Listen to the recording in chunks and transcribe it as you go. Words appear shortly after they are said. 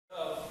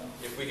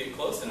if we get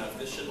close enough,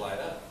 this should light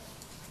up.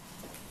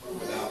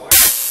 Without wire.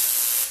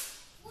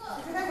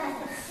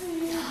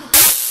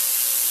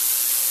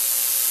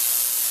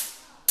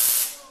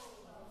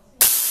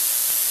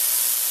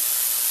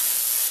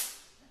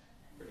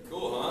 Pretty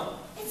cool, huh?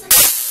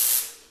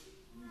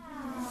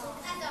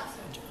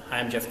 Hi,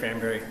 I'm Jeff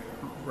Granberry,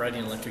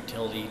 Riding Electric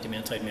Utility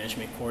Demand-Side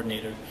Management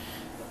Coordinator.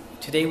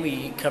 Today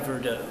we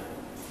covered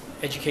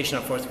education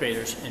on fourth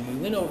graders, and we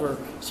went over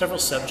several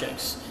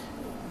subjects.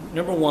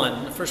 Number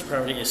one, the first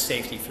priority is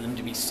safety, for them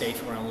to be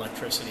safe around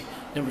electricity.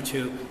 Number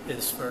two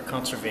is for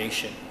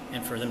conservation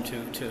and for them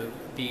to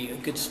be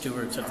good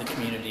stewards of the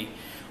community.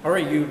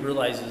 RAU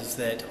realizes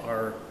that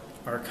our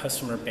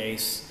customer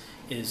base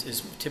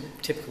is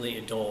typically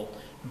adult,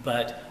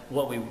 but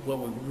what we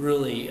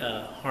really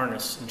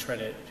harness and try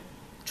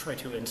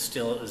to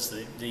instill is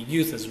the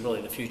youth is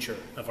really the future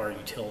of our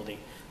utility.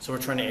 So we're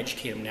trying to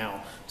educate them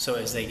now, so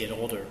as they get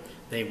older,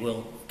 they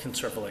will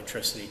conserve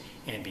electricity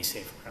and be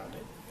safe around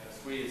it.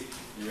 Squeeze.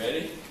 You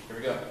ready? Here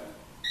we go.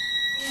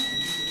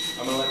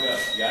 I'm gonna let go.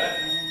 You got it?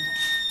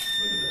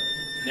 Look at that.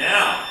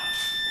 Now!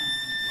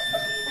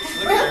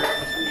 Look here.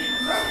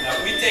 Now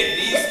if we take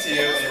these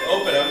two and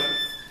open them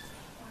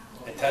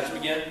and touch them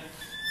again.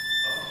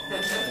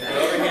 And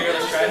go over here,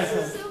 let's try it.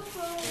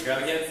 And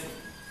grab again.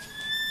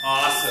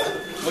 Awesome.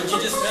 What'd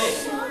you just make?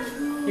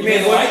 You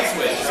made a light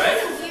switch, right?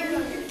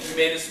 You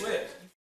made a switch.